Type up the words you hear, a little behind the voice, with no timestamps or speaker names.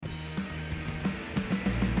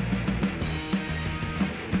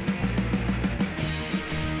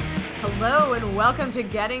Hello and welcome to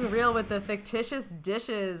Getting Real with the Fictitious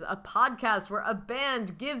Dishes, a podcast where a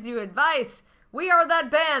band gives you advice. We are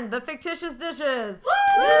that band, the Fictitious Dishes.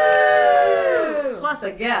 Woo! Plus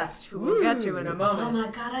a guest who we'll get to in a moment. Oh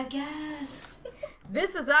my god, a guest.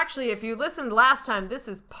 This is actually, if you listened last time, this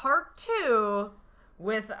is part 2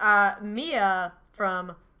 with Mia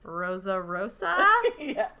from Rosa Rosa.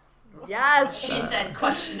 Yes. Yes. She said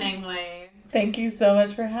questioningly. Thank you so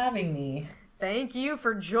much for having me. Thank you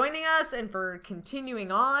for joining us and for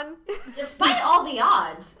continuing on. Despite all the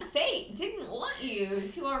odds, fate didn't want you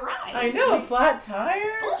to arrive. I know, a flat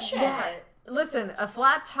tire? Bullshit. Yeah. Listen, a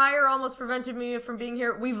flat tire almost prevented me from being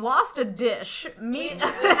here. We've lost a dish. We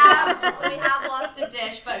have lost a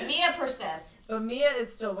dish, but Mia persists. But Mia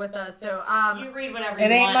is still with us, so You read whatever you It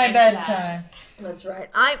want. ain't my into that. bedtime. that's right.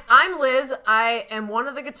 I'm Liz. I am one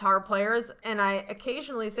of the guitar players, and I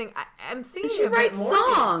occasionally sing. I'm singing She a bit writes more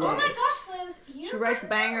songs. these Oh my days. gosh, Liz, you've She writes written some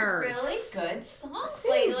bangers. really good songs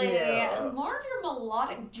Thank lately. you. More of your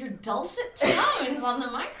melodic, your dulcet tones on the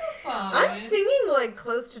microphone. I'm singing like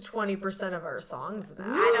close to 20% of our songs now.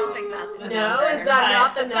 I don't think that's the No, number. is that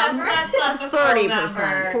not the That's number? not the full 30%,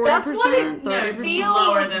 number. That's what it 40%, feels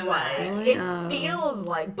lower than like. that. Really? It feels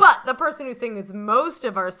like. But the person who sings most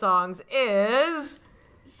of our songs is...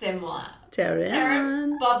 Simwa. Taryn.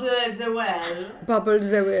 Taryn Bubble-Zewell. Bubble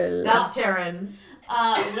Zewell. That's Taryn.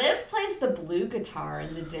 Liz plays the blue guitar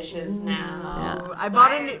in the dishes now. Oh, I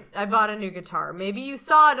bought a new guitar. Maybe you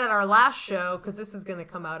saw it at our last show because this is going to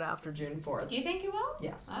come out after June 4th. Do you think you will?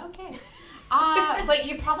 Yes. Okay. But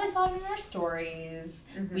you probably saw it in our stories.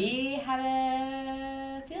 Mm-hmm. We had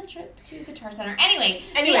a field trip to Guitar Center. Anyway.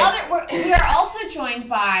 We are also joined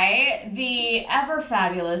by the ever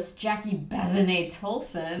fabulous Jackie Bezanet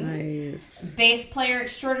Tolson, Nice. bass player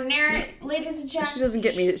extraordinaire, ladies and gents. She doesn't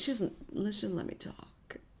get me. She doesn't let me talk.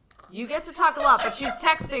 You get to talk a lot, but she's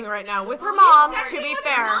texting right now with her mom, She's to texting be with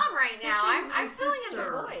fair. her mom right now. I'm filling in the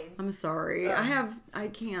sister. void. I'm sorry. I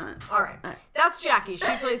can't. All right. That's Jackie.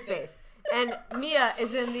 She plays bass. And Mia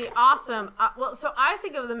is in the awesome... so I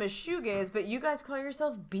think of them as shoegaze, but you guys call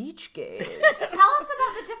yourself beach gaze. Tell us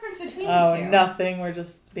about the difference between the Oh, two. nothing. We're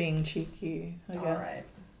just being cheeky, I guess. All right.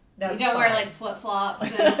 You don't wear like flip flops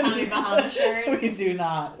and Tommy Bahama shirts. We do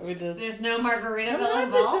not. We just... There's no Margaritaville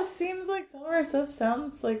Sometimes it involved. just seems like some of our stuff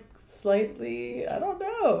sounds like slightly, I don't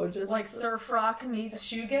know, just Like surf rock meets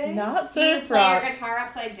shoegaze? not Do you surf play your rock. guitar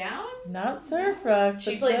upside down? Not surf rock.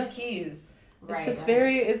 She but plays just- keys.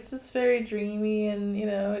 It's just very dreamy, and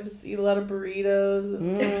I just eat a lot of burritos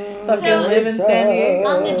and fucking So- live in San Diego.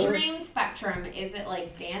 On the dream spectrum, is it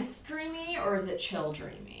like dance dreamy or is it chill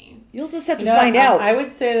dreamy? You'll just have to No, find out. I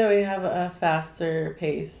would say that we have a faster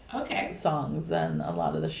pace Okay. songs than a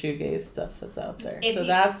lot of the shoegaze stuff that's out there. If So you-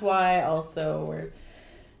 that's why also we're,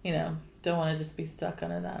 don't want to just be stuck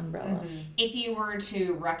under that umbrella. If you were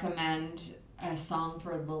to recommend a song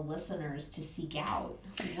for the listeners to seek out,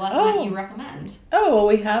 what might you recommend? Oh, well,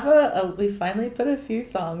 we have we finally put a few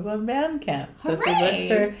songs on Bandcamp. So if you Hooray!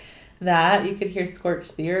 look for that, you could hear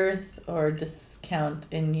Scorch the Earth or Discount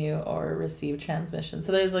in You or Receive Transmission.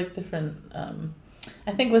 So there's like different,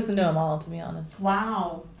 I think listen to them all, to be honest.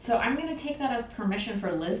 Wow. So I'm going to take that as permission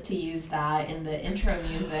for Liz to use that in the intro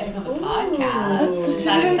music of the podcast. That's Is such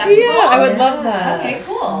that a good acceptable? idea. I would love that. Okay,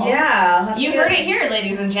 cool. Yeah. You heard it here,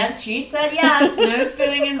 ladies and gents. She said yes, no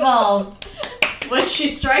suing involved. But she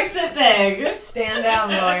strikes it big. Stand down,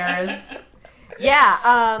 lawyers.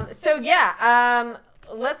 Yeah.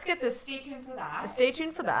 Let's get this. Stay tuned for that. Stay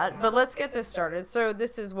tuned for that, but let's get this started. So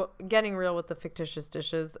this is Getting Real with the Fictitious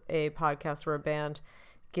Dishes, a podcast where a band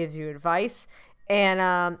gives you advice.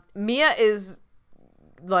 And Mia is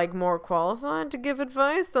like more qualified to give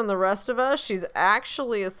advice than the rest of us. She's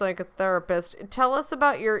actually a psychotherapist. Tell us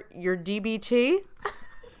about your DBT.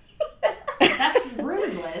 That's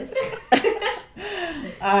rude, Liz.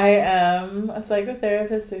 I am a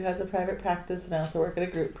psychotherapist who has a private practice, and I also work at a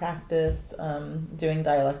group practice doing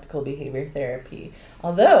dialectical behavior therapy.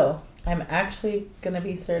 Although I'm actually going to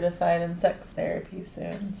be certified in sex therapy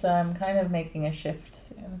soon, so I'm kind of making a shift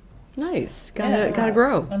soon. Nice. Gotta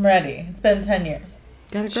grow. I'm ready. It's been 10 years.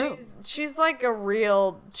 Gotta grow. She's like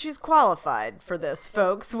she's qualified for this,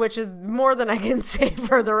 folks, which is more than I can say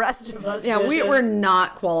for the rest of us. Yeah, dishes. we're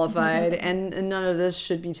not qualified, and none of this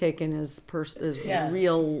should be taken as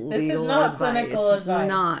real This is legal not advice. clinical It's advice.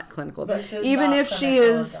 not clinical This advice. is Even not if she clinical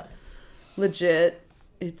is advice. legit,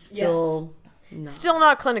 it's still no. Still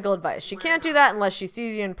not clinical advice. She can't do that unless she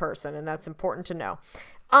sees you in person, and that's important to know.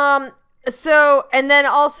 So, and then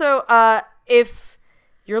also, if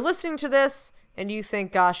you're listening to this and you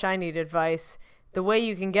think, gosh, I need advice, the way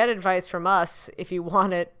you can get advice from us, if you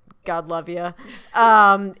want it God love you,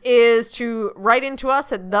 is to write into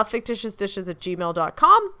us at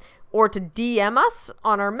thefictitiousdishes@gmail.com or to DM us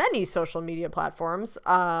on our many social media platforms,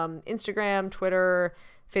 Instagram, Twitter,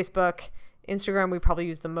 Facebook. Instagram we probably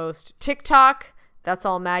use the most. TikTok, that's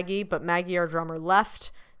all Maggie, but Maggie, our drummer,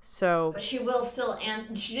 left. So but she will still,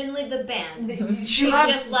 and she didn't leave the band. She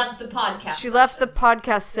just left the podcast. She left the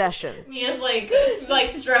podcast session. Mia's like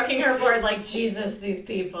stroking her forehead like, Jesus, these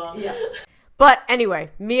people. Yeah. But anyway,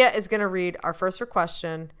 Mia is going to read our first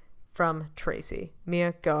question from Tracy.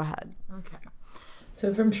 Mia, go ahead. Okay.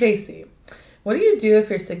 So from Tracy, what do you do if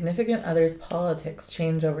your significant other's politics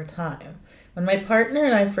change over time? When my partner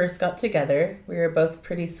and I first got together, we were both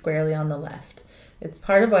pretty squarely on the left. It's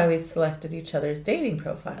part of why we selected each other's dating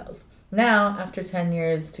profiles. Now, after 10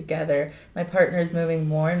 years together, my partner is moving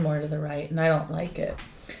more and more to the right, and I don't like it.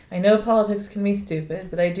 I know politics can be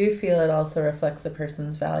stupid, but I do feel it also reflects a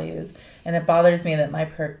person's values, and it bothers me that my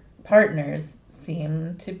partners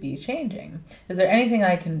seem to be changing. Is there anything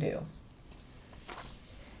I can do?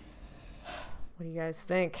 What do you guys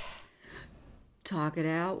think? Talk it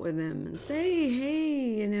out with him and say,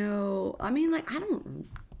 hey, I mean, like, I don't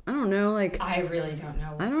know, like, I really don't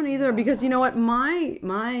know. I don't either, because you know what,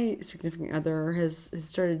 my significant other has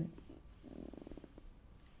started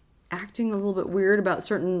acting a little bit weird about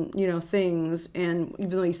certain, things, and even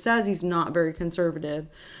though he says he's not very conservative,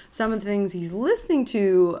 some of the things he's listening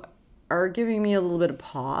to are giving me a little bit of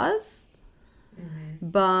pause. Mm-hmm.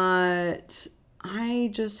 But I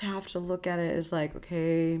just have to look at it as like,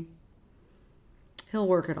 okay, he'll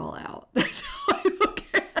work it all out. That's how I look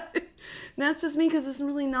at it. And that's just me, because it's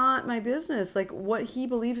really not my business. Like, what he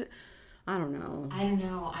believes, I don't know. I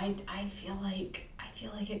feel like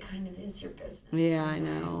it kind of is your business. Yeah,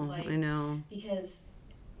 sometimes. I know. Because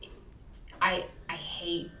I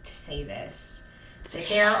hate to say this.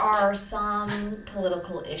 There are some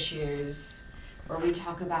political issues where we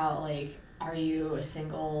talk about, like, are you a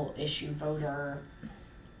single issue voter?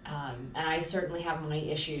 And I certainly have my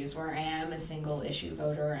issues where I am a single issue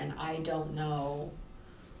voter, and I don't know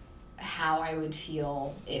how I would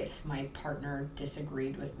feel if my partner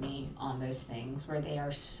disagreed with me on those things where they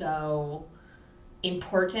are so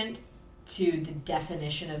important to the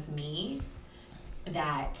definition of me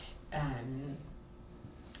that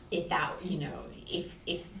if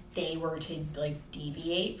they were to like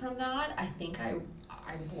deviate from that, I think I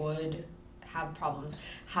would have problems.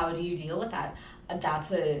 How do you deal with that? I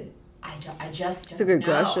just don't know. It's a good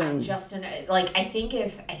question. I just don't know. Like, I think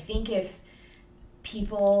if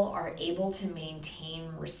people are able to maintain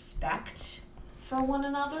respect for one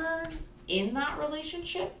another in that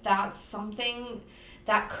relationship, that's something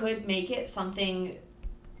that could make it something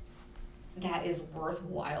that is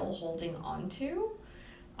worthwhile holding on to.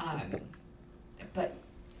 But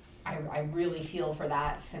I really feel for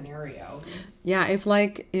that scenario. Yeah, if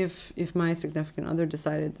my significant other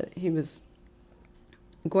decided that he was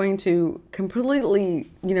going to completely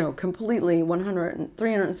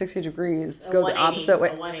 360 degrees go the opposite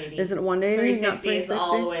way. 180. Is it 180? 360 is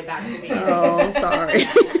all the way back to me. Oh, sorry.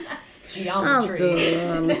 Geometry.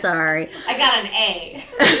 I'm sorry. I got an A.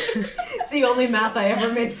 It's the only math I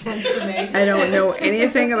ever made sense to me. I don't know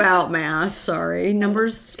anything about math. Sorry.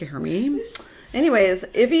 Numbers scare me. Anyways,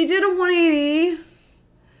 if he did a 180,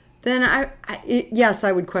 then yes,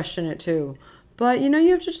 I would question it too. But, you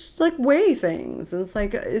have to just, like, weigh things. And it's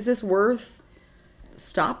like, is this worth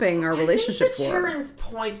stopping our relationship for? To Taryn's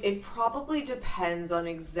point, it probably depends on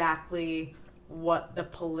exactly what the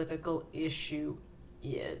political issue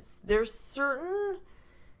is. There's certain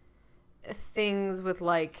things with,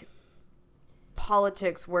 like,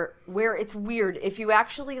 politics where it's weird. If you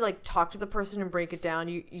actually, like, talk to the person and break it down,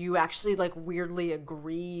 you actually, like, weirdly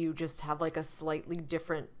agree. You just have, like, a slightly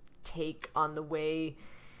different take on the way,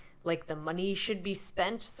 like, the money should be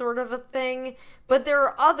spent, sort of a thing. But there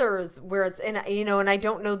are others where it's, and I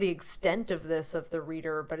don't know the extent of this of the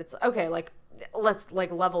reader, but it's okay. Like, let's,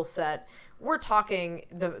 like, level set. We're talking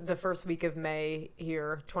the first week of May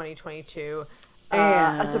here, 2022.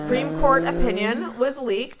 A Supreme Court opinion was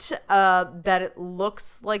leaked that it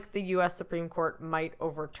looks like the U.S. Supreme Court might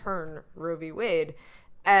overturn Roe v. Wade.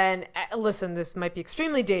 And listen, this might be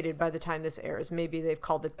extremely dated by the time this airs. Maybe they've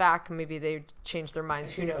called it back. Maybe they changed their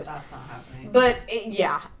minds. Who knows? That's not happening. But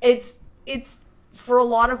it's for a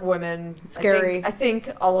lot of women, scary. I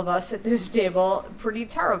think all of us at this table, pretty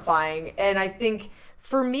terrifying. And I think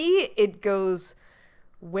for me, it goes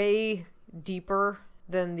way deeper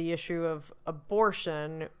than the issue of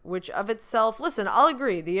abortion, which of itself, listen, I'll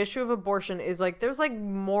agree. The issue of abortion is like, there's like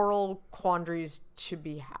moral quandaries to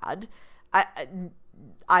be had.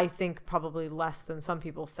 I think probably less than some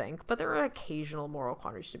people think, but there are occasional moral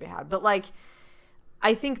quandaries to be had. But like,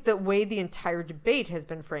 I think the way the entire debate has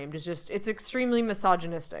been framed is just, it's extremely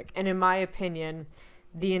misogynistic. And in my opinion,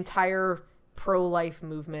 the entire pro-life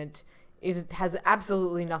movement has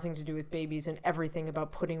absolutely nothing to do with babies and everything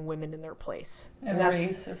about putting women in their place. And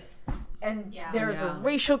racist. And there's a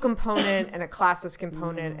racial component and a classist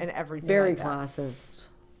component and everything Very like that. classist.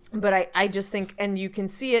 But I just think, and you can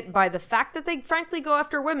see it by the fact that they frankly go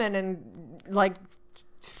after women, and like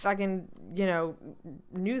fucking, you know,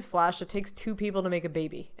 newsflash, it takes 2 people to make a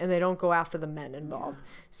baby, and they don't go after the men involved.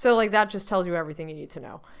 So like that just tells you everything you need to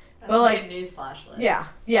know. That's But like a newsflash list.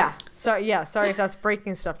 yeah. So yeah, sorry if that's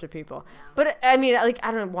breaking stuff to people. But I mean, like,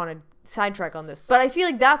 I don't want to sidetrack on this, but I feel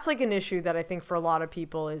like that's like an issue that I think for a lot of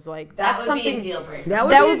people is like, that's would something, be a deal breaker.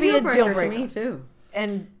 That would be a deal breaker to me too.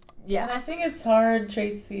 And yeah. And I think it's hard,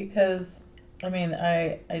 Tracy, because, I mean,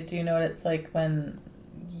 I do know what it's like when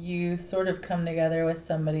you sort of come together with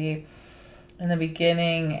somebody in the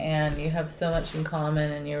beginning and you have so much in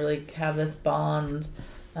common and you really have this bond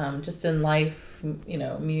just in life, you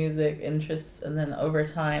know, music, interests, and then over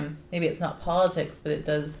time, maybe it's not politics, but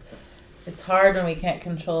it's hard when we can't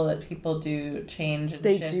control that people do change and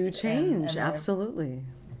They shift do and change, they're- absolutely.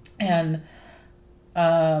 And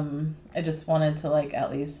I just wanted to, like,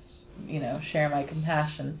 at least, you know, share my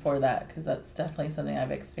compassion for that, because that's definitely something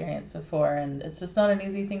I've experienced before, and it's just not an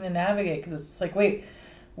easy thing to navigate, because it's just like, wait,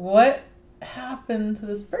 what happened to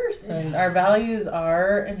this person? Our values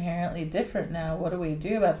are inherently different now. What do we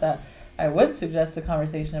do about that? I would suggest a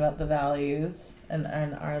conversation about the values, and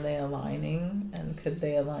are they aligning, and could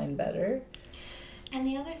they align better? And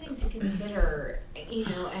the other thing to consider, you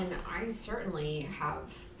know, and I certainly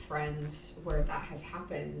have friends where that has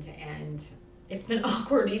happened, and it's been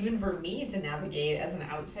awkward even for me to navigate as an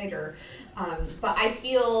outsider. But I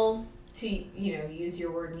feel, to, you know, use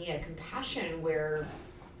your word, Mia, compassion, where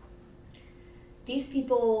these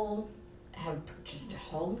people have purchased a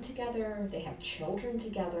home together, they have children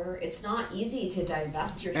together. It's not easy to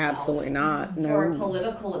divest yourself Absolutely not. for a No.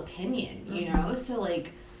 political opinion, you know? So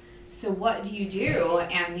like, so what do you do?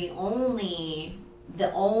 And the only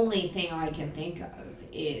thing I can think of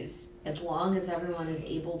is, as long as everyone is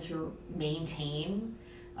able to maintain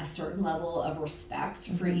a certain level of respect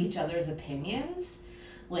for each other's opinions,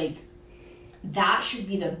 like, that should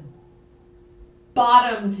be the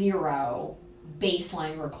bottom zero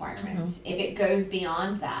baseline requirement. If it goes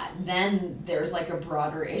beyond that, then there's like a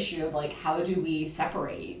broader issue of like, how do we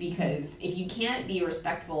separate? Because if you can't be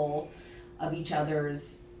respectful of each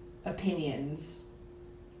other's opinions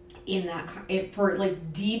in that for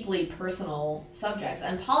like deeply personal subjects,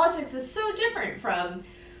 and politics is so different from,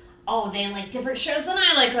 oh, they like different shows than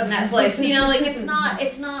I like on Netflix, you know, like it's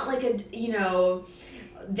not like a, you know,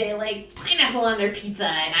 they like pineapple on their pizza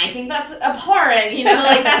and I think that's abhorrent, you know,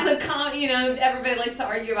 like that's you know, everybody likes to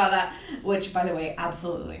argue about that, which, by the way,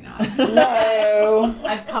 absolutely not. No.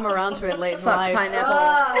 I've come around to it late in Fuck life.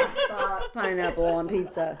 pineapple. Fuck pineapple on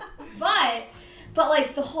pizza. But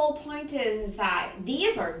like the whole point is that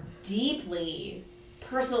these are deeply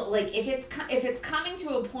personal. Like if it's coming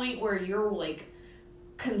to a point where you're like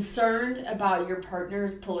concerned about your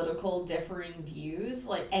partner's political differing views,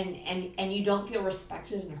 like and you don't feel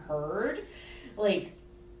respected and heard, like,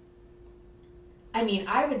 I mean,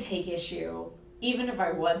 I would take issue even if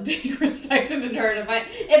I was being respected and heard,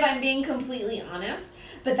 if I'm being completely honest.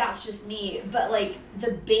 But that's just me. But like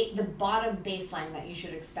the bottom baseline that you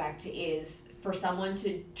should expect is for someone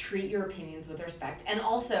to treat your opinions with respect, and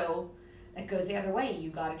also it goes the other way.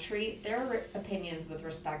 You got to treat their opinions with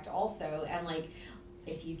respect also, and like,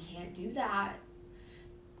 if you can't do that,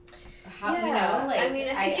 how, you know, like, I mean,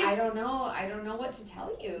 I don't know what to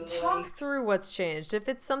tell you. Talk through what's changed. If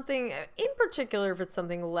it's something, in particular, if it's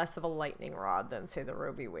something less of a lightning rod than, say, the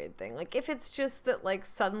Roe v. Wade thing. Like, if it's just that, like,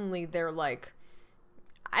 suddenly they're like,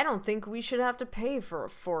 I don't think we should have to pay for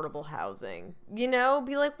affordable housing. You know?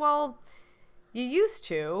 Be like, well, you used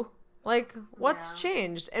to. Like, what's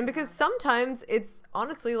changed? And because sometimes it's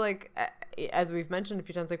honestly like, as we've mentioned a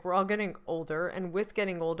few times, like, we're all getting older, and with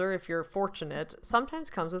getting older, if you're fortunate, sometimes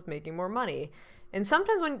comes with making more money. And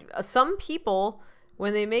sometimes when some people,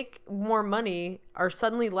 when they make more money, are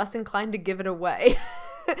suddenly less inclined to give it away.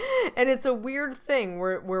 And it's a weird thing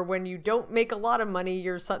where when you don't make a lot of money,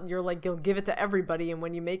 you're like, you'll give it to everybody, and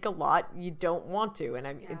when you make a lot, you don't want to. And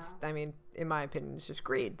I mean, in my opinion, it's just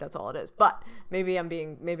greed. That's all it is. But maybe I'm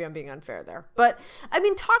being unfair there. But I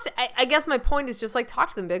mean, I guess my point is just like,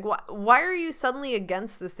 talk to them big. Why are you suddenly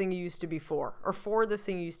against this thing you used to be for, or for this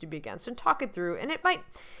thing you used to be against, and talk it through. And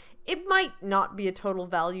it might not be a total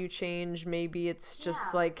value change. Maybe it's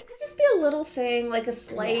just like It could just be a little thing, like a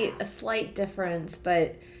slight difference,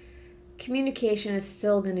 but communication is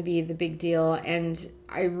still going to be the big deal. And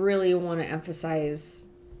I really want to emphasize,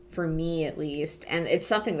 for me at least, and it's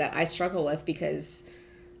something that I struggle with because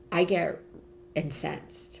I get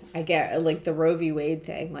incensed. I get like the Roe v. Wade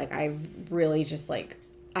thing. Like I've really just like,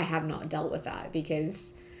 I have not dealt with that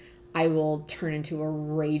because I will turn into a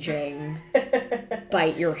raging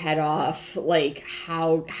bite your head off. Like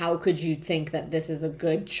how could you think that this is a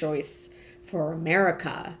good choice for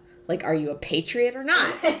America? Like, are you a patriot or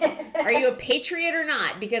not? Are you a patriot or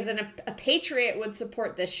not? Because then a patriot would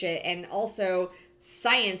support this shit, and also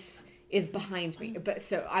science is behind me. But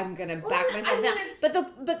so I'm gonna back myself down.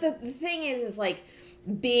 But the thing is like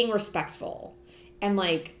being respectful and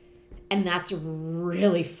like. And that's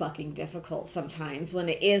really fucking difficult sometimes when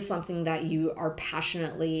it is something that you are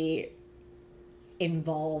passionately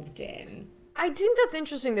involved in. I think that's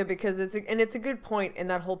interesting though, because it's a good point in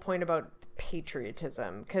that whole point about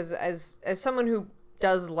patriotism. Because as someone who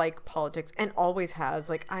does like politics and always has,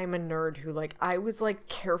 like, I'm a nerd who like I was like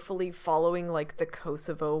carefully following like the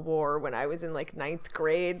Kosovo War when I was in like 9th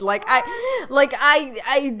grade. Like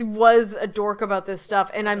I was a dork about this stuff,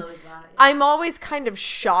 and I'm always kind of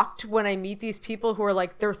shocked when I meet these people who are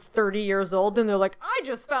like, they're 30 years old and they're like, I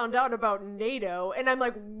just found out about NATO, and I'm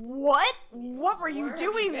like, what were you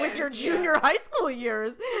doing with your junior high school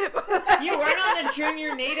years? You weren't on the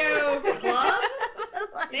junior NATO club?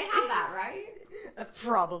 They have that, right?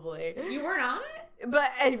 Probably. You weren't on it?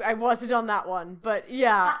 But I wasn't on that one. But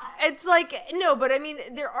yeah, it's like, no, but I mean,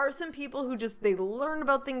 there are some people who just, they learn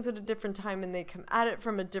about things at a different time and they come at it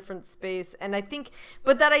from a different space. And I think,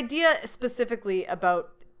 but that idea specifically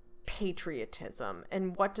about patriotism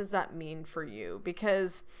and what does that mean for you?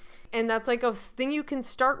 Because, and that's like a thing you can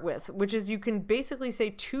start with, which is you can basically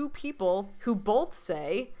say two people who both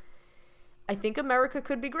say, I think America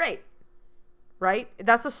could be great. Right?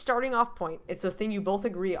 That's a starting off point. It's a thing you both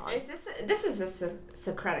agree on. This is a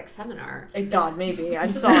Socratic seminar. God, maybe.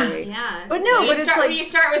 I'm sorry. Yeah. But no, so but it's like... You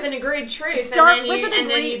start with an agreed truth, Start with and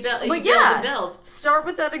then you build. Start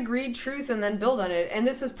with that agreed truth and then build on it. And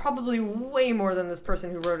this is probably way more than this person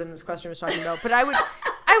who wrote in this question was talking about. But I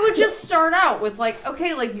would just start out with like,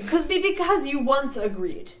 okay, like, because you once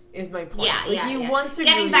agreed is my point. Yeah, like, you once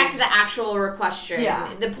agreed. Getting back to the actual question.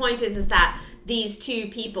 Yeah. The point is that these two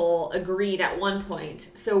people agreed at one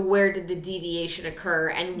point. So where did the deviation occur,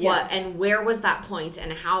 and and where was that point,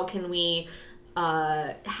 and how can we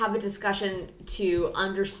have a discussion to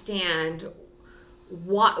understand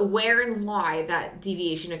where and why that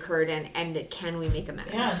deviation occurred, and can we make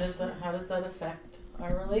amends? Yeah, how does that affect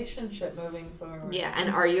our relationship moving forward? Yeah,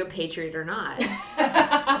 and are you a patriot or not?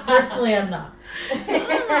 Personally, I'm not.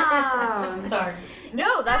 Oh. Sorry.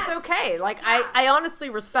 No, that's okay. Like, I honestly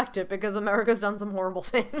respect it because America's done some horrible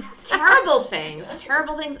things. Terrible things.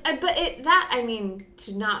 But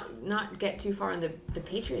to not get too far on the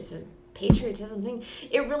patriotism thing,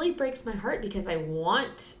 it really breaks my heart because I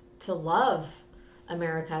want to love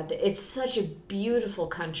America. It's such a beautiful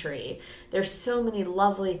country. There's so many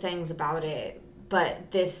lovely things about it,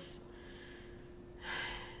 but this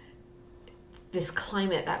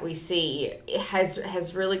climate that we see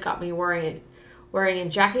has really got me worrying,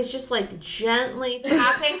 and Jackie's just like gently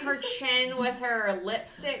tapping her chin with her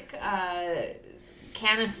lipstick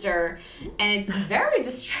canister, and it's very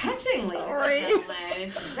distracting, ladies and gentlemen.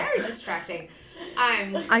 It's very distracting.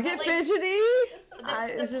 I get fidgety.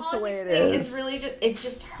 It's just the way it is. Is really it's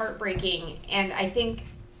just heartbreaking, and I think,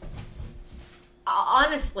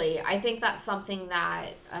 honestly, that's something that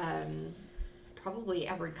probably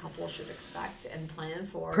every couple should expect and plan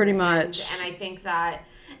for. Pretty much. And I think that,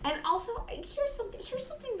 and also here's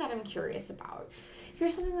something that I'm curious about.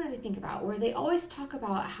 Here's something that I think about, where they always talk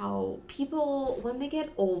about how people, when they get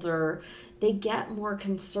older, they get more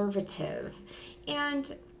conservative.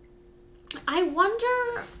 And I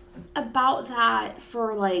wonder about that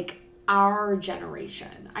for like our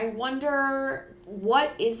generation. I wonder,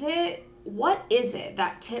 what is it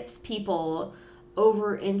that tips people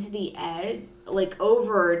over into the edge, like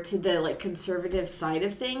over to the like conservative side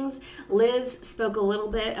of things? Liz spoke a little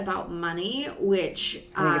bit about money, which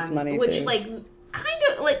I think it's money which too.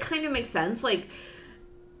 kind of makes sense. Like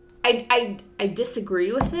I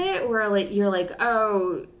disagree with it, where like you're like,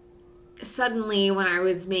 oh, suddenly when I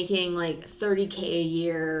was making like $30,000 a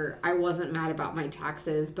year, I wasn't mad about my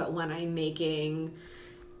taxes, but when I'm making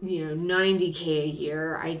 $90,000 a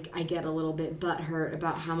year, I get a little bit butthurt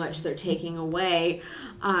about how much they're taking away.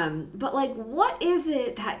 But like, what is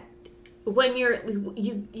it that when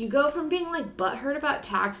you go from being like butthurt about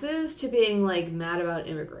taxes to being like mad about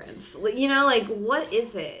immigrants. You know, like what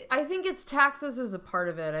is it? I think it's taxes as a part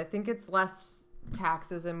of it. I think it's less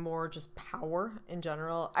taxes and more just power in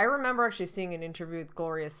general. I remember actually seeing an interview with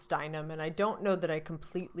Gloria Steinem, and I don't know that I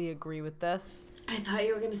completely agree with this. I thought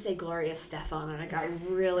you were going to say Gloria Stefan, and I got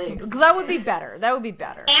really excited. That would be better. That would be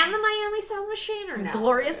better. And the Miami Sound Machine, or no?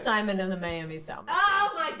 Gloria Steinem and the Miami Sound Machine. Oh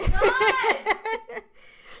my god!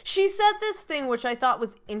 She said this thing which I thought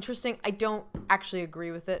was interesting. I don't actually agree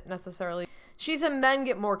with it necessarily. She said men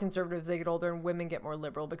get more conservative as they get older and women get more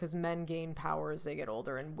liberal because men gain power as they get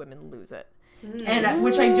older and women lose it. And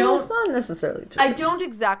which I don't. It's not necessarily true. I don't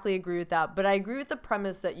exactly agree with that, but I agree with the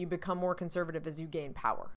premise that you become more conservative as you gain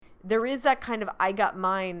power. There is that kind of I got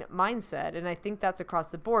mine mindset, and I think that's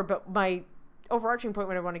across the board. But my overarching point,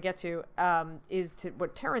 what I want to get to, is to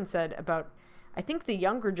what Taryn said about, I think the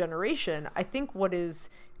younger generation. I think what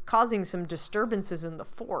is causing some disturbances in the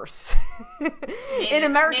force in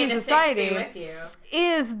American society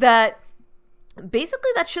is that basically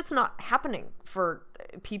that shit's not happening for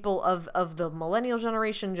people of the millennial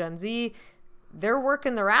generation, Gen Z. They're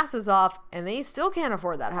working their asses off and they still can't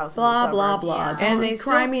afford that house blah, in the blah, suburbs. blah. And Don't they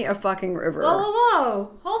cry still... me a fucking river.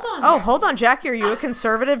 Whoa. Hold on. Oh, hold on, Jackie. Are you a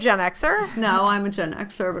conservative Gen Xer? No, I'm a Gen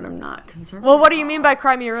Xer, but I'm not conservative. Well, what do you mean by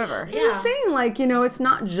cry me a river? I'm just saying, like, you know, it's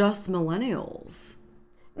not just millennials.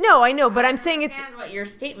 No, I know, but I'm saying it's... I understand what your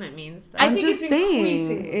statement means, though. I'm think just it's saying,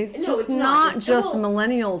 increasing. it's No, just it's not. not It's just still-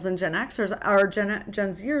 millennials and Gen Xers or Gen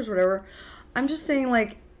Zers, whatever. I'm just saying,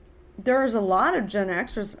 like, there's a lot of Gen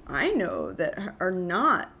Xers I know that are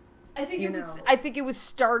not. I think you it was. know. I think it was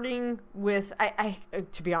starting with. I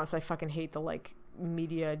to be honest, I fucking hate the like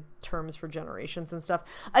media terms for generations and stuff.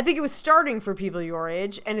 I think it was starting for people your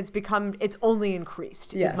age, and it's only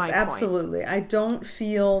increased. Yes, is my point. absolutely. I don't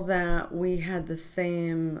feel that we had the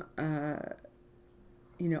same,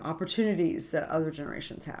 opportunities that other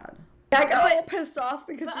generations had. I got all pissed off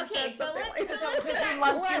because you said something like that. Because we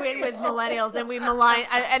lumped you in with millennials and we malign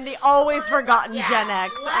and the always forgotten Gen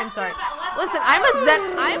X. I'm sorry. Listen,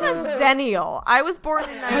 I'm a Zennial. I was born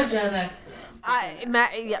in I'm a Gen X.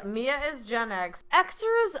 Mia is Gen X.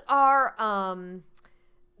 Xers are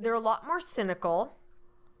they're a lot more cynical,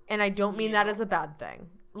 and I don't mean that as a bad thing.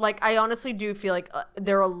 Like I honestly do feel like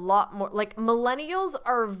they're a lot more like millennials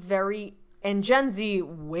are very, and Gen Z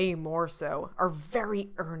way more so, are very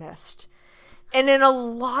earnest. And in a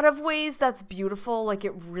lot of ways that's beautiful, like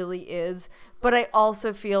it really is. But I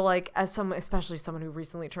also feel like as someone, especially someone who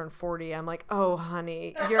recently turned 40, I'm like, oh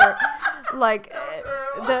honey, you're like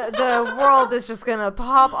the world is just gonna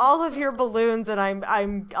pop all of your balloons and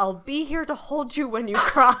I'll be here to hold you when you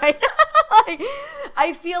cry. Like,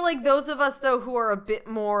 I feel like those of us though who are a bit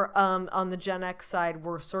more on the Gen X side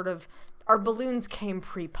were sort of, our balloons came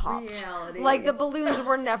pre-popped. Reality. Like the balloons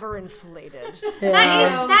were never inflated.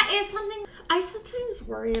 That is something I sometimes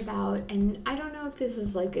worry about, and I don't know if this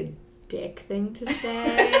is like a dick thing to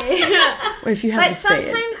say. If you have But to say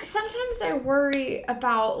it. sometimes I worry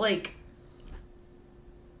about like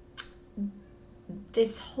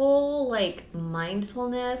this whole like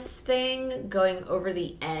mindfulness thing going over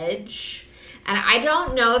the edge. And I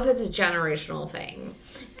don't know if it's a generational thing.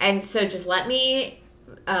 And so just let me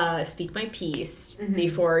speak my piece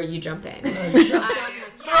before you jump in.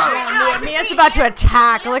 Mia's about to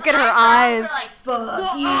attack. Look at her eyes.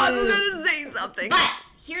 Fuck you. I'm gonna say something. But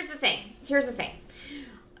here's the thing.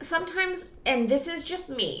 Sometimes, and this is just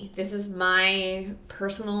me. This is my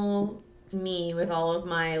personal me with all of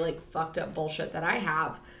my like fucked up bullshit that I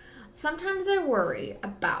have. Sometimes I worry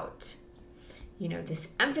about, this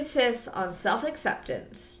emphasis on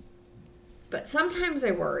self-acceptance. But sometimes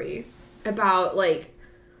I worry about like,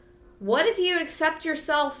 what if you accept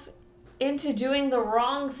yourself into doing the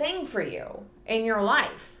wrong thing for you in your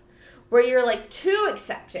life? Where you're like too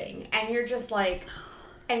accepting and you're just like,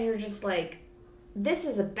 this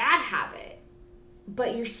is a bad habit.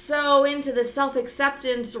 But you're so into the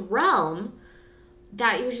self-acceptance realm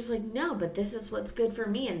that you're just like, no, but this is what's good for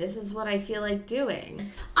me and this is what I feel like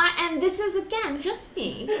doing. And this is, again, just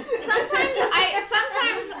me. Sometimes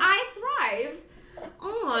I thrive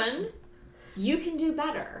on, you can do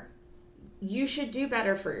better. You should do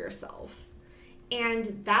better for yourself.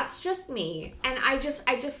 And that's just me. And I just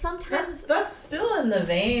sometimes... That's still in the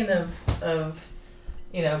vein of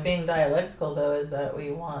being dialectical, though, is that we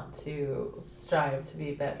want to strive to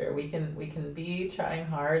be better. We can be trying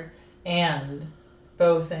hard and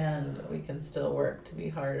we can still work to be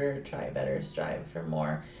harder, try better, strive for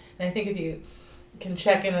more. And I think if you can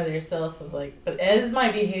check in with yourself of like, but is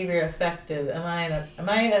my behavior effective? Am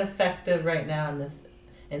I effective right now in this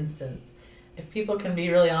instance? if people can be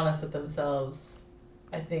really honest with themselves,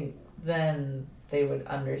 I think then they would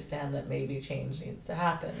understand that maybe change needs to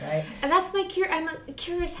happen, right? And that's I'm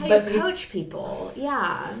curious how But you coach people.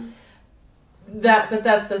 Yeah. But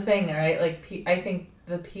that's the thing, right? Like, I think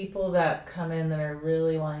the people that come in that are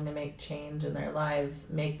really wanting to make change in their lives,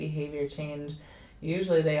 make behavior change,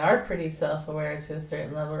 usually they are pretty self-aware to a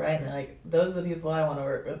certain level, right? And they're like, those are the people I want to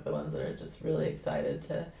work with, the ones that are just really excited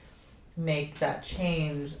to make that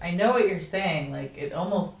change. I know what you're saying. Like, it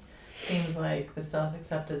almost seems like the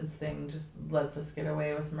self-acceptance thing just lets us get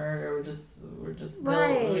away with murder. We just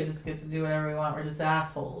Right. we just get to do whatever we want. We're just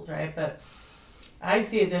assholes, right? But I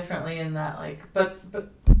see it differently in that, like, but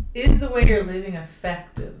is the way you're living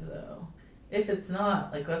effective, though? If it's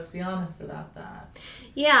not, like, let's be honest about that.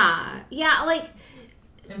 Yeah. Yeah. Like,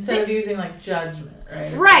 Instead of using, like, judgment,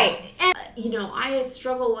 right? right. And, I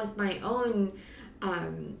struggle with my own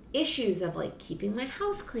issues of, like, keeping my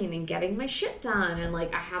house clean and getting my shit done. And,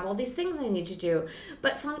 like, I have all these things I need to do.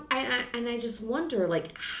 But I just wonder, like,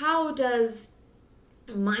 how does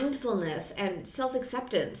mindfulness and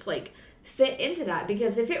self-acceptance, like, fit into that?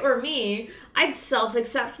 Because if it were me, I'd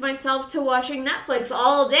self-accept myself to watching Netflix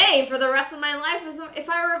all day for the rest of my life as if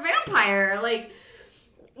I were a vampire. Like,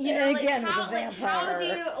 Again, how, with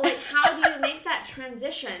a like, how do you make that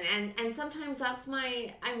transition? And sometimes that's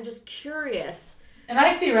I'm just curious. And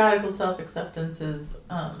I see radical self-acceptance as,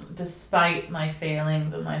 despite my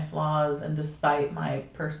failings and my flaws and despite my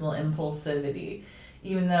personal impulsivity,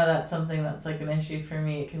 even though that's something that's, like, an issue for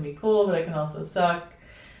me, it can be cool, but it can also suck.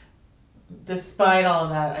 Despite all of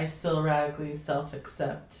that, I still radically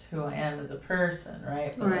self-accept who I am as a person,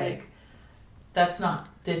 right? But, Right. like, that's not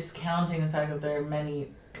discounting the fact that there are many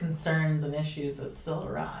concerns and issues that still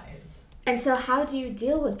arise. And so how do you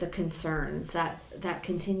deal with the concerns that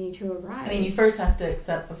continue to arise? I mean, you first have to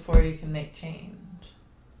accept before you can make change.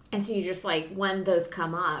 And so you just, like, when those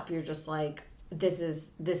come up, you're just like, this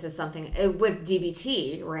is something with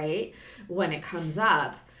DBT, right? When it comes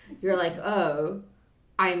up, you're like, oh,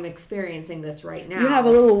 I'm experiencing this right now. You have a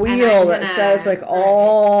little wheel that says, like,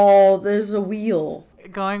 there's a wheel.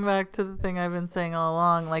 Going back to the thing I've been saying all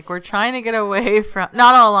along, like, we're trying to get away from,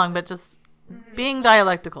 not all along, but just being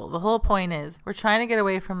dialectical. The whole point is we're trying to get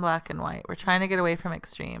away from black and white. We're trying to get away from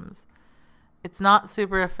extremes. It's not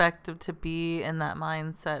super effective to be in that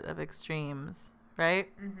mindset of extremes, right?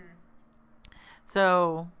 Mm-hmm.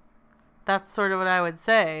 So that's sort of what I would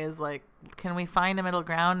say is, like, can we find a middle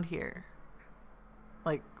ground here?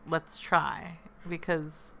 Like, let's try,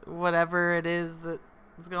 because whatever it is that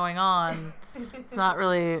is going on, it's not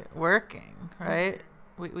really working, right?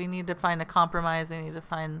 We need to find a compromise. We need to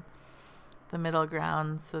find the middle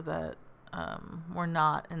ground so that we're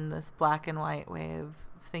not in this black and white way of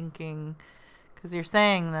thinking. Because you're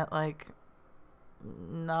saying that, like,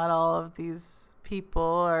 not all of these people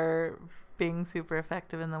are being super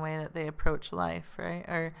effective in the way that they approach life, right?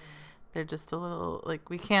 Or they're just a little, like,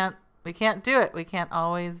 we can't do it. We can't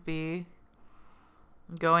always be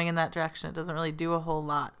going in that direction. It doesn't really do a whole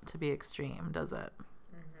lot to be extreme, does it?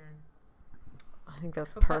 I think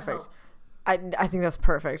that's perfect. I think that's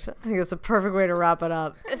perfect. I think that's a perfect way to wrap it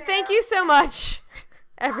up. Thank you so much,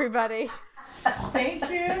 everybody. Thank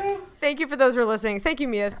you. Thank you for those who are listening. Thank you,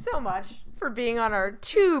 Mia, so much for being on our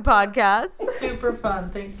 2 podcasts. Super fun.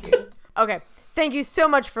 Thank you. Okay. Thank you so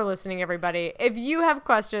much for listening, everybody. If you have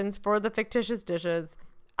questions for the Fictitious Dishes,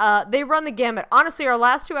 they run the gamut. Honestly, our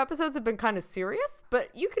last 2 episodes have been kind of serious, but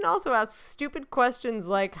you can also ask stupid questions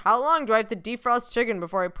like, how long do I have to defrost chicken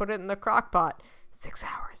before I put it in the crock pot? 6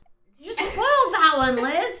 hours. You just spoiled that one,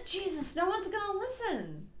 Liz. Jesus, no one's going to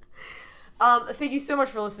listen. Thank you so much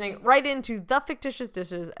for listening. Write into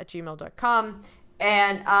theffictitiousdishes@gmail.com.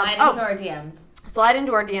 And Slide into our DMs. Slide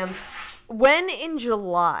into our DMs. When in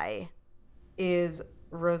July is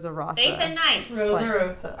Rosa Rosa? 8th and 9th.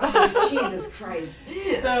 Rosa. Jesus Christ.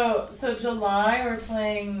 So July we're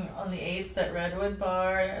playing on the 8th at Redwood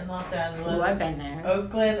Bar in Los Angeles. Oh, I've been there.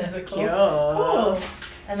 Oakland is a cute. Cool.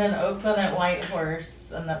 And then Oakland at White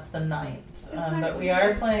Horse, and that's the 9th. But we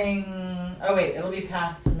are playing. Oh wait, it'll be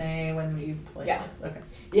past May when we play this. Okay.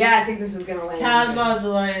 Yeah, I think this is gonna land. Casbah,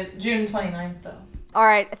 June 29th though. All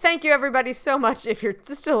right. Thank you, everybody, so much. If you're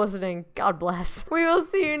still listening, God bless. We will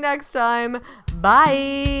see you next time.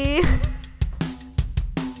 Bye.